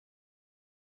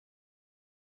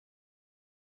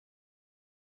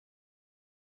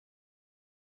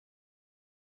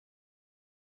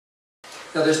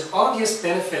Now there's obvious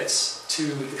benefits to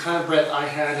the kind of breadth I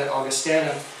had at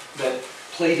Augustana that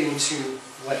played into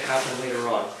what happened later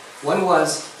on. One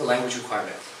was the language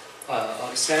requirement.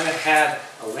 Augustana had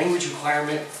a language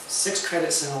requirement, 6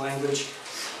 credits in a language.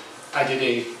 I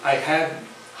had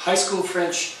high school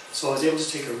French, so I was able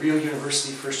to take a real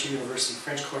university, first-year university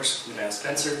French course with Madame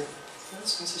Spencer. Is Madame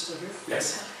Spencer still here?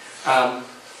 Yes.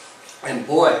 And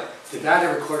boy, did that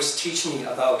ever course teach me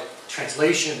about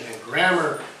translation and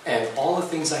grammar and all the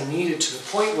things I needed, to the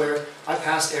point where I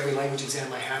passed every language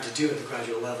exam I had to do at the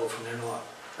graduate level from then on.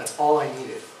 That's all I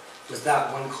needed, was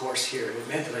that one course here. And it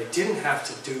meant that I didn't have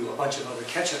to do a bunch of other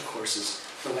catch-up courses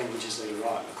for languages later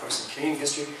on. Of course, in Canadian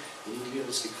history, you need to be able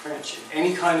to speak French. In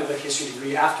any kind of a history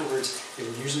degree afterwards, they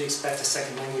would usually expect a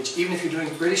second language, even if you're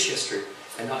doing British history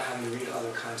and not having to read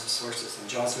other kinds of sources. And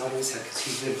Johnson always had, because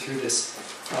he's been through this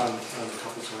a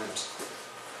couple times.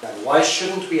 Now, why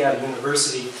shouldn't we at a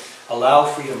university allow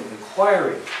freedom of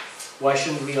inquiry? Why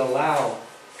shouldn't we allow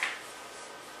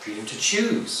freedom to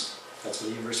choose? That's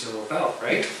what the university is all about,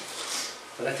 right?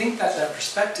 But I think that that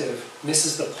perspective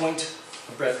misses the point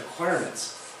of breadth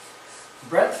requirements.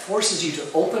 Breadth forces you to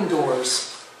open doors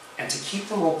and to keep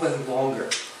them open longer.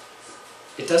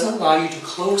 It doesn't allow you to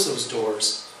close those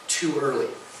doors too early,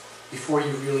 before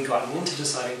you've really gotten into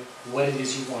deciding what it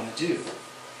is you want to do,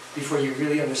 before you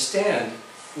really understand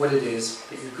what it is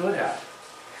that you're good at.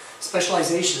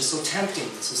 Specialization is so tempting,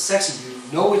 it's so sexy. You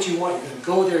know what you want, you're going to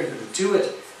go there, you're going to do it.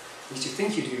 At least you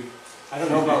think you do. I don't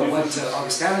know about what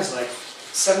Augustana is like.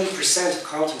 70% of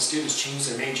Carleton students change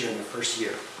their major in their first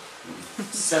year.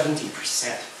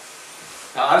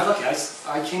 70%. Now I was lucky,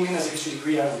 I came in as a history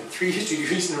degree, I did 3 history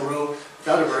degrees in a row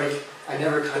without a break. I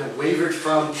never kind of wavered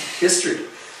from history.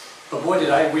 But boy, did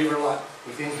I waver a lot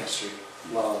within history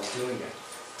while I was doing it.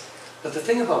 But the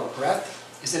thing about breadth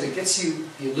is that it gets you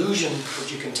the illusion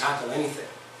that you can tackle anything.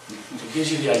 It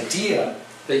gives you the idea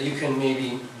that you can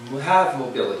maybe have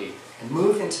mobility and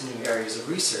move into new areas of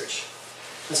research.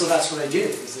 And so that's what I did,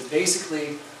 is that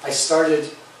basically I started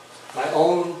my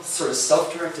own sort of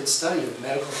self-directed study of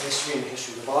medical history and the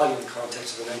history of the body in the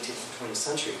context of the 19th and 20th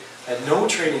century. I had no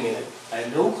training in it, I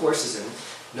had no courses in it.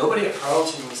 Nobody at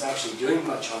Carleton was actually doing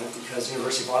much on it, because the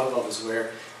University of Ottawa was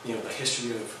where the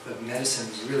history of medicine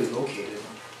was really located.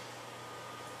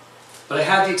 But I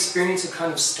had the experience of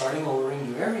kind of starting over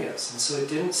in new areas, and so it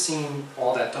didn't seem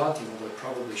all that daunting, although it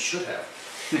probably should have.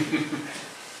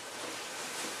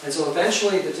 And so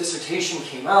eventually the dissertation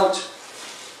came out,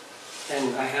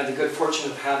 and I had the good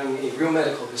fortune of having a real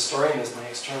medical historian as my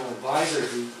external advisor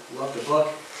who loved the book,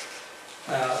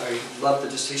 or loved the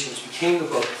dissertation, which became the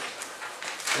book.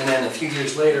 And then a few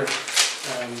years later,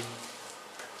 I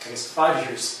guess 5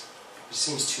 years, it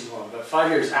seems too long, but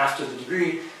 5 years after the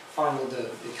degree, finally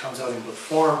it comes out in book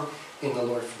form in The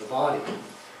Lord for the Body.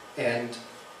 And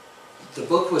the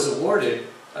book was awarded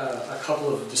a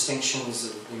couple of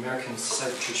distinctions. The American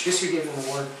Society of Church History gave an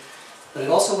award, but it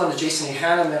also won the Jason A.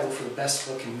 Hanna Medal for the best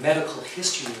book in medical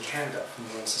history in Canada from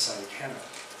the Royal Society of Canada.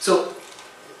 So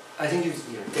I think you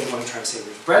get what I'm trying to say.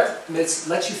 Breadth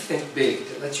lets you think big,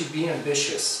 it lets you be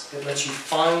ambitious, it lets you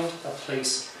find a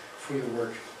place for your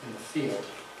work in the field.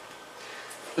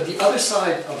 But the other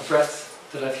side of breadth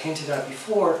that I've hinted at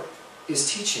before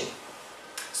is teaching.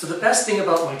 So the best thing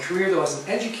about my career, though, as an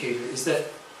educator, is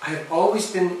that I have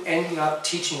always been ending up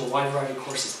teaching a wide variety of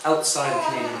courses outside of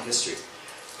Canadian history.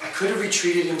 I could have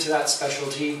retreated into that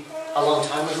specialty a long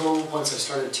time ago, once I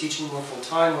started teaching more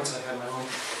full-time, once I had my own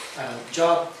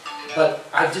job, but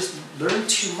I've just learned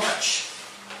too much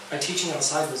by teaching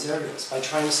outside those areas, by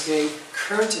trying to stay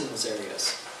current in those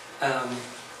areas.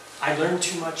 I learned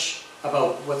too much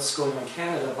about what's going on in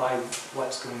Canada by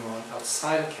what's going on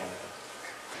outside of Canada.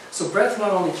 So breadth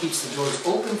not only keeps the doors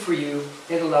open for you,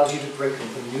 it allows you to break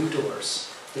open new doors,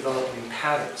 develop new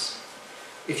patterns.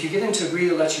 If you get into a degree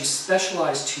that lets you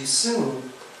specialize too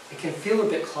soon, it can feel a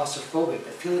bit claustrophobic.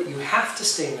 I feel that you have to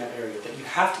stay in that area, that you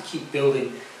have to keep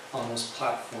building on those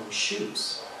platform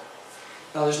shoes.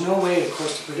 Now there's no way, of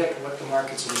course, to predict what the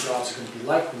markets and the jobs are going to be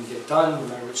like when you get done, no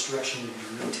matter which direction the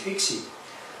degree takes you.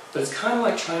 But it's kind of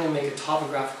like trying to make a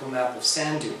topographical map of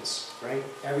sand dunes, right?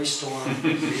 Every storm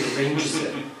rearranges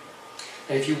it.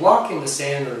 And if you walk in the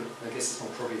sand, or I guess it's more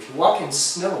appropriate, if you walk in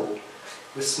snow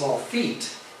with small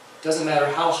feet, it doesn't matter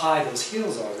how high those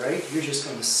heels are, right? You're just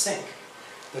going to sink.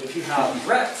 But if you have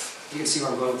breadth, you can see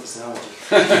where I'm going with this analogy.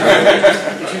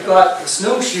 If you've got a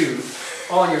snowshoe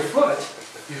on your foot,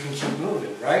 you can keep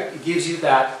moving, right? It gives you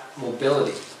that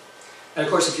mobility. And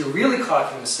of course, if you're really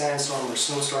caught in a sandstorm or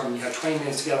snowstorm and you have 20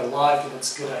 minutes to get alive, then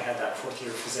it's good I had that 4th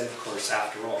year phys ed course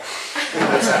after all.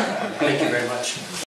 Thank you very much.